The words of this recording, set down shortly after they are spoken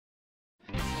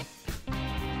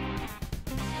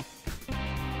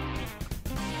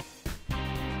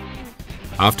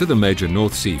After the major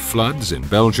North Sea floods in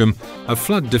Belgium, a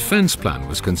flood defence plan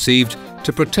was conceived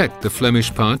to protect the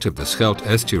Flemish part of the Scheldt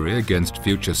estuary against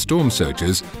future storm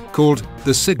surges, called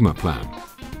the Sigmaplan.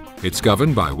 It's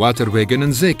governed by Waterwegen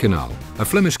and Zeekanaal, a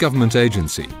Flemish government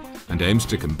agency, and aims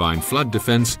to combine flood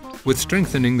defence with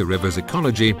strengthening the river's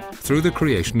ecology through the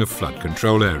creation of flood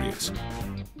control areas.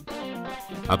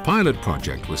 A pilot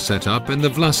project was set up in the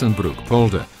Vlassenbroek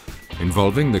polder,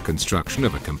 involving the construction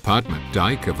of a compartment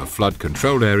dike of a flood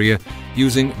control area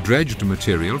using dredged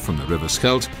material from the River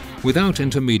Scheldt without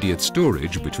intermediate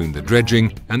storage between the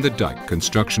dredging and the dike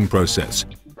construction process.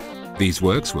 These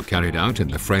works were carried out in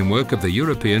the framework of the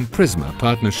European Prisma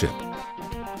partnership.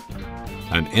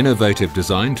 An innovative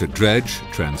design to dredge,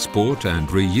 transport and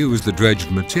reuse the dredged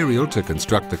material to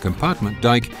construct the compartment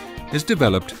dike is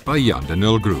developed by Jan de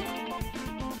Nul Group.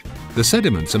 The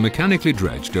sediments are mechanically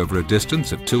dredged over a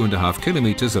distance of 2.5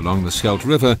 kilometers along the Scheldt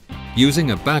River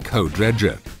using a backhoe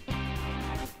dredger.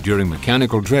 During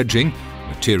mechanical dredging,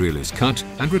 material is cut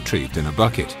and retrieved in a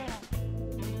bucket.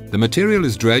 The material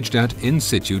is dredged at in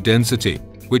situ density,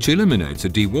 which eliminates a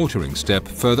dewatering step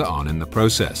further on in the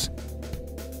process.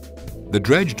 The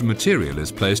dredged material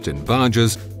is placed in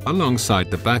barges alongside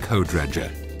the backhoe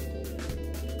dredger.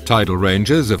 Tidal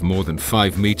ranges of more than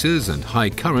 5 meters and high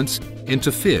currents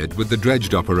interfered with the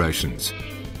dredged operations.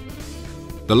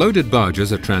 The loaded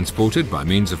barges are transported by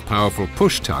means of powerful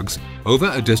push tugs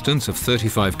over a distance of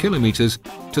 35 kilometers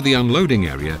to the unloading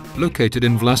area located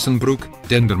in Vlassenbroek,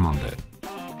 Dendermonde.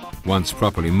 Once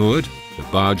properly moored, the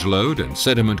barge load and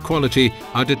sediment quality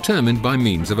are determined by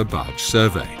means of a barge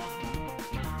survey.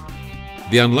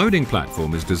 The unloading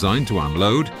platform is designed to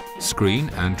unload, screen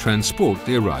and transport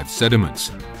the arrived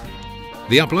sediments.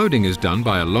 The uploading is done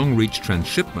by a long-reach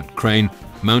transshipment crane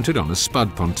mounted on a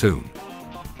spud pontoon.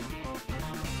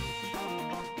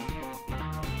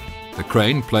 The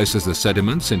crane places the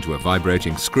sediments into a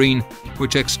vibrating screen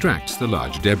which extracts the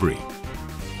large debris.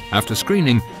 After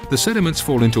screening, the sediments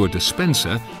fall into a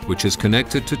dispenser which is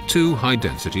connected to 2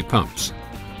 high-density pumps.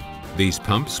 These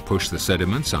pumps push the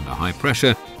sediments under high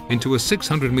pressure into a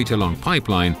 600-meter-long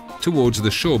pipeline towards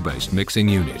the shore-based mixing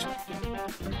unit.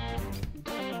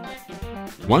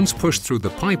 Once pushed through the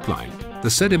pipeline, the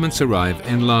sediments arrive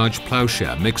in large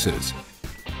ploughshare mixers.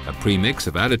 A premix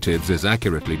of additives is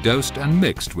accurately dosed and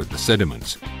mixed with the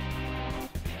sediments.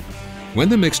 When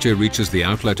the mixture reaches the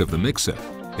outlet of the mixer,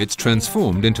 it's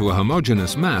transformed into a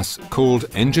homogeneous mass called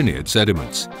engineered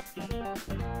sediments.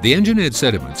 The engineered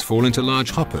sediments fall into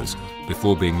large hoppers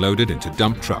before being loaded into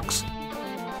dump trucks.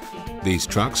 These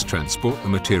trucks transport the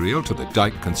material to the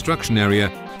dike construction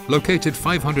area located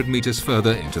 500 meters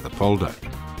further into the polder.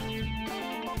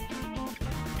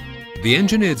 The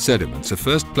engineered sediments are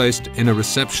first placed in a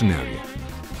reception area.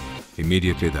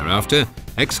 Immediately thereafter,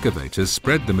 excavators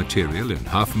spread the material in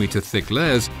half-meter thick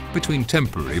layers between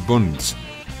temporary bunds.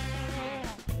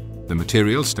 The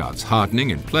material starts hardening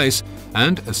in place,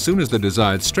 and as soon as the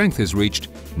desired strength is reached,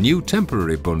 new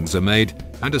temporary bunds are made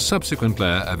and a subsequent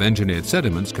layer of engineered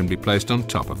sediments can be placed on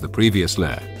top of the previous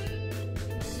layer.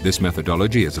 This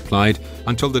methodology is applied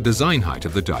until the design height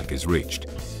of the dike is reached.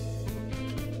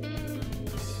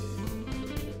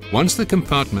 Once the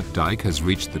compartment dike has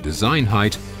reached the design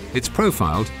height, it's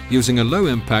profiled using a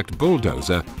low-impact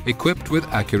bulldozer equipped with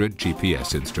accurate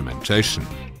GPS instrumentation.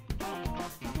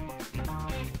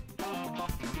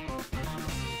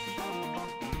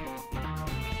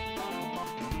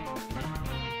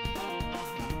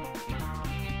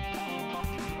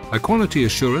 A quality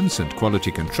assurance and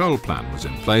quality control plan was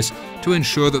in place to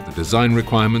ensure that the design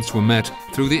requirements were met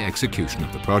through the execution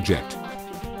of the project.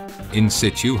 In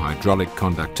situ hydraulic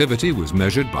conductivity was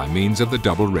measured by means of the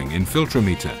double-ring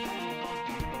infiltrometer.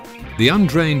 The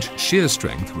undrained shear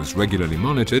strength was regularly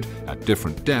monitored at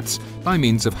different depths by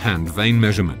means of hand vane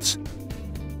measurements.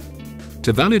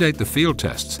 To validate the field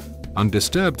tests,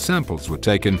 undisturbed samples were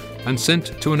taken and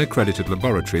sent to an accredited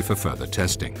laboratory for further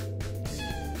testing.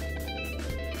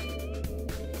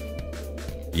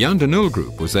 Jan de Nul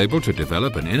Group was able to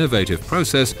develop an innovative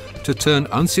process to turn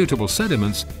unsuitable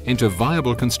sediments into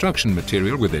viable construction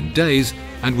material within days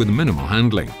and with minimal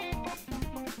handling.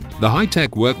 The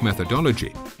high-tech work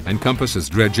methodology encompasses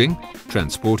dredging,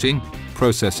 transporting,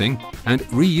 processing and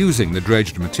reusing the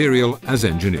dredged material as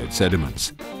engineered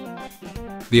sediments.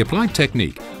 The applied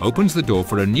technique opens the door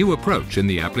for a new approach in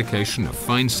the application of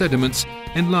fine sediments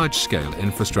in large-scale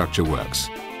infrastructure works.